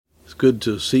good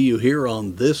to see you here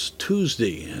on this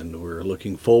Tuesday, and we're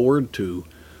looking forward to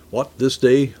what this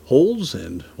day holds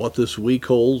and what this week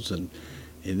holds, and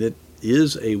it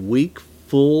is a week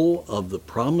full of the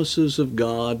promises of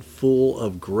God, full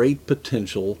of great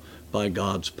potential by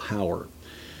God's power.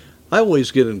 I always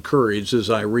get encouraged as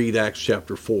I read Acts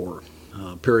chapter 4.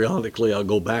 Periodically I'll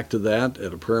go back to that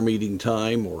at a prayer meeting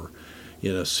time or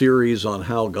in a series on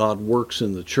how God works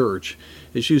in the church,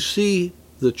 as you see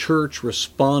the church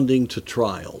responding to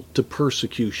trial, to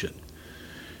persecution.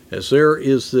 As there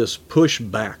is this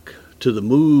pushback to the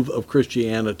move of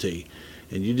Christianity,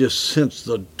 and you just sense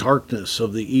the darkness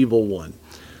of the evil one.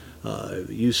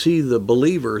 You see the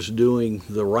believers doing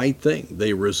the right thing.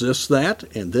 They resist that,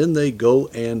 and then they go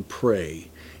and pray.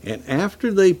 And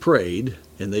after they prayed,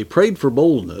 and they prayed for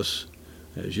boldness,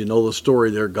 as you know the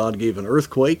story there, God gave an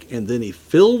earthquake, and then he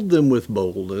filled them with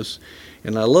boldness.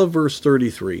 And I love verse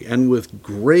 33, and with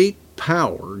great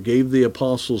power gave the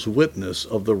apostles witness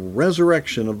of the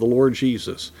resurrection of the Lord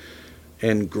Jesus.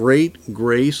 And great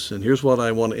grace, and here's what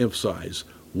I want to emphasize,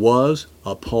 was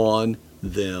upon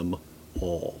them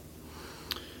all.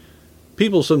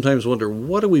 People sometimes wonder,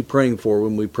 what are we praying for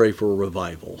when we pray for a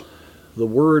revival? The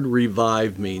word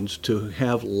revive means to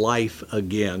have life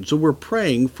again. So we're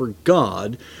praying for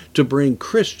God to bring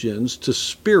Christians to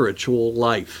spiritual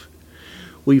life.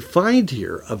 We find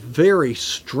here a very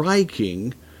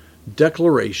striking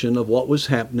declaration of what was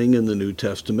happening in the New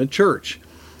Testament church.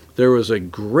 There was a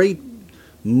great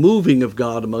moving of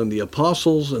God among the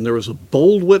apostles, and there was a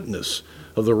bold witness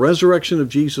of the resurrection of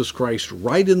Jesus Christ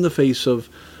right in the face of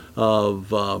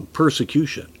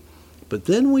persecution. But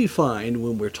then we find,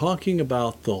 when we're talking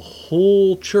about the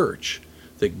whole church,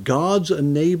 that God's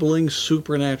enabling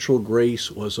supernatural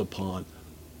grace was upon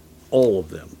all of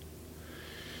them.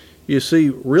 You see,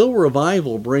 real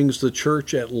revival brings the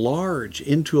church at large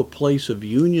into a place of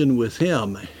union with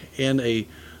Him and a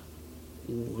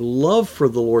love for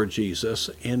the Lord Jesus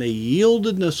and a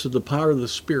yieldedness to the power of the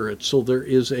Spirit, so there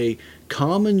is a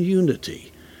common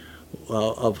unity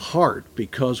of heart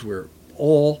because we're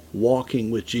all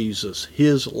walking with Jesus.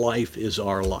 His life is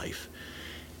our life.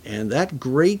 And that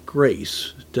great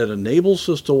grace that enables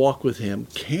us to walk with Him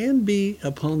can be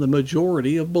upon the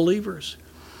majority of believers.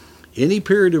 Any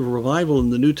period of revival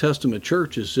in the New Testament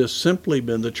church has just simply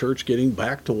been the church getting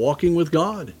back to walking with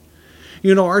God.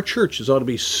 You know, our churches ought to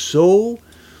be so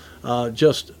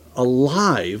just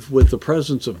alive with the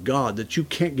presence of God that you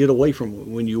can't get away from it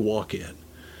when you walk in.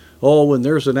 Oh, when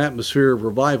there's an atmosphere of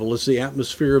revival, it's the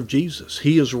atmosphere of Jesus.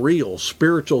 He is real.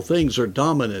 Spiritual things are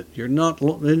dominant. You're not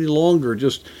any longer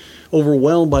just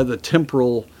overwhelmed by the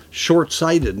temporal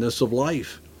short-sightedness of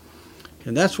life.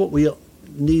 And that's what we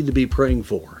need to be praying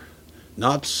for.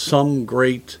 Not some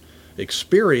great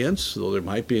experience, though there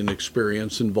might be an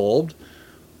experience involved,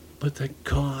 but that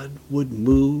God would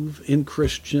move in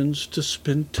Christians to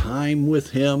spend time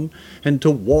with Him and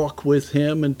to walk with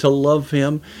Him and to love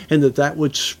Him, and that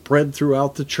would spread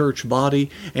throughout the church body,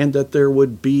 and that there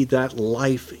would be that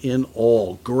life in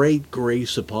all, great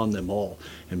grace upon them all.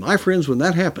 And my friends, when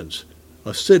that happens,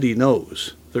 a city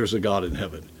knows there's a God in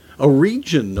heaven. A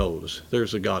region knows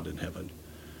there's a God in heaven.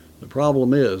 The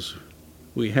problem is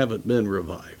we haven't been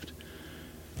revived.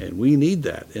 And we need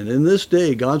that. And in this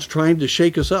day, God's trying to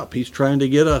shake us up. He's trying to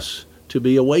get us to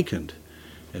be awakened.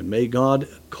 And may God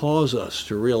cause us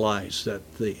to realize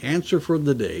that the answer for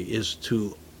the day is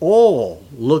to all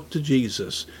look to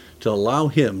Jesus, to allow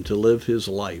Him to live His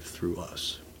life through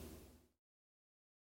us.